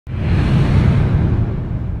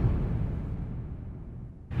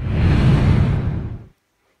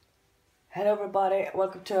Hello everybody,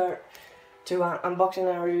 welcome to an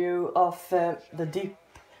unboxing and review of the Deep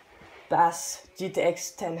Bass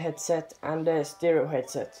GTX 10 headset and the stereo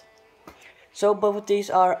headset. So both of these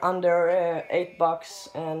are under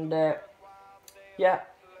 $8 and yeah,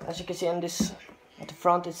 as you can see on this at the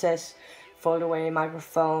front it says fold away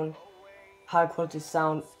microphone, high quality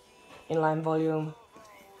sound, inline volume.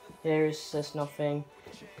 Here it says nothing.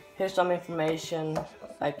 Here's some information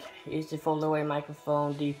like easy fold away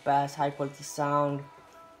microphone, deep bass, high quality sound.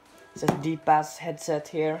 It says deep bass headset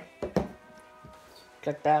here.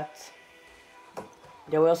 Click that.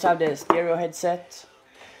 Then we also have the stereo headset,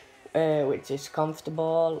 which is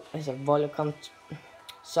comfortable. It's a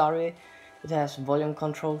it has volume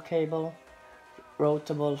control cable,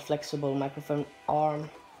 rotatable, flexible microphone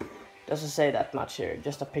arm. Doesn't say that much here,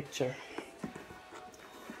 just a picture.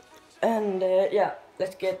 And yeah,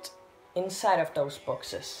 let's get inside of those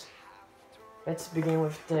boxes. Let's begin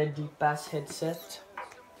with the Deep Bass headset.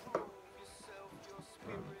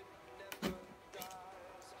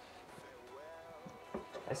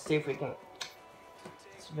 Let's see if we can.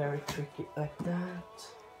 It's very tricky like that.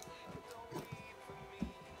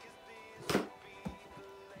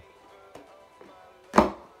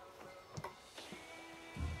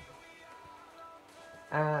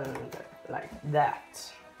 And like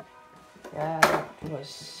that. Yeah, there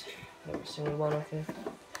was only one of it.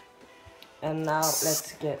 And now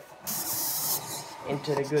let's get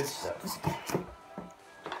into the good stuff.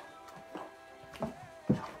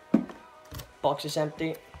 Box is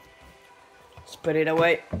empty. Let's put it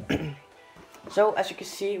away. So as you can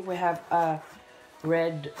see, we have a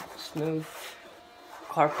red, smooth,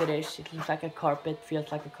 carpetish. It looks like a carpet,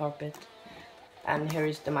 feels like a carpet. And here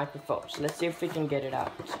is the microphone. So let's see if we can get it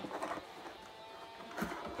out.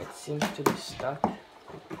 It seems to be stuck.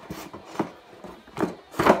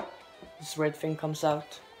 This red thing comes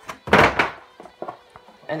out.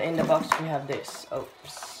 And in the box we have this.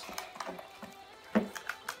 Oops.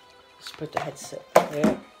 Let's put the headset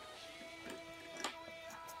here.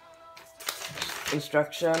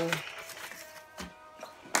 Instruction.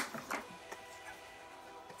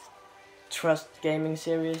 Trust Gaming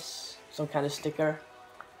Series. Some kind of sticker.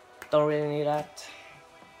 Don't really need that.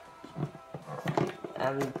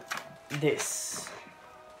 And this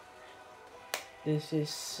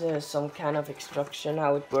is some kind of instruction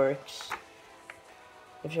how it works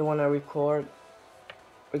if you want to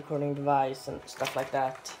recording device and stuff like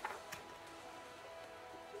that.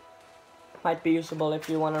 Might be usable if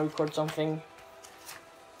you want to record something.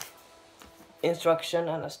 Instruction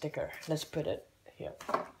and a sticker. Let's put it here.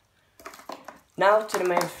 Now to the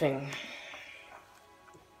main thing.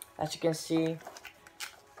 As you can see,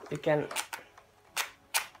 you can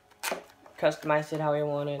customize it how you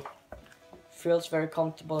want it. Feels very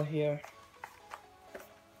comfortable here.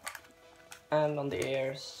 And on the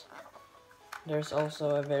ears. There's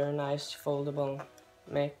also a very nice foldable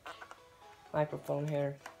microphone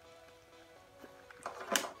here.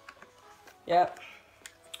 Yep.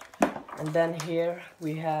 And then here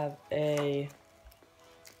we have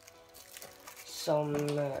some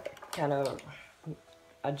kind of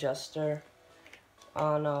adjuster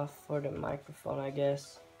on off for the microphone, I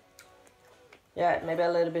guess. Yeah, maybe a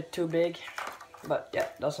little bit too big, but yeah,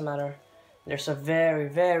 doesn't matter. There's a very,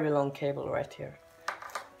 very long cable right here.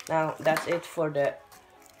 Now that's it for the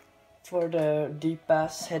Deep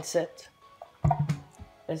Bass headset.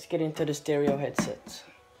 Let's get into the stereo headset.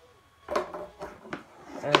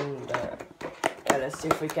 And yeah, let's see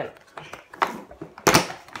if we can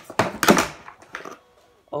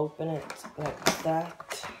open it like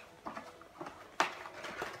that.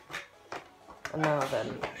 And now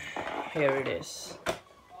then, here it is.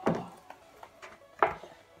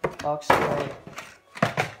 Box away.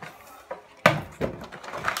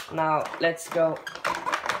 Now let's go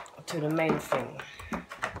to the main thing.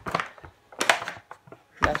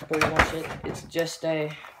 That's pretty much it. It's just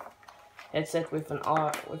a headset with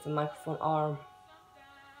a microphone arm.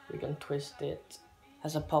 You can twist it.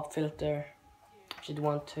 Has a pop filter if you'd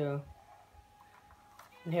want to.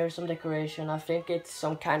 And here's some decoration. I think it's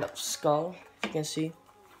some kind of skull, if you can see.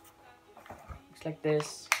 Looks like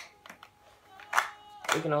this.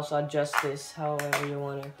 You can also adjust this however you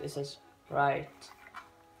want it. This is right.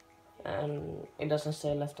 And it doesn't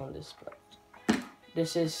say left on this, but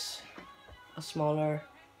this is a smaller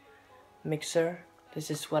mixer.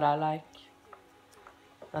 This is what I like.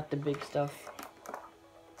 Not the big stuff.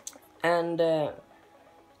 And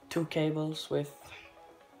two cables with,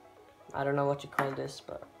 I don't know what you call this,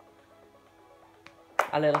 but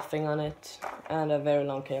a little thing on it. And a very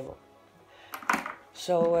long cable.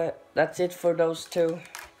 So that's it for those two.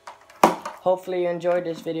 hopefully you enjoyed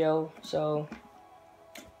this video. So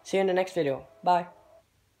see you in the next video. Bye.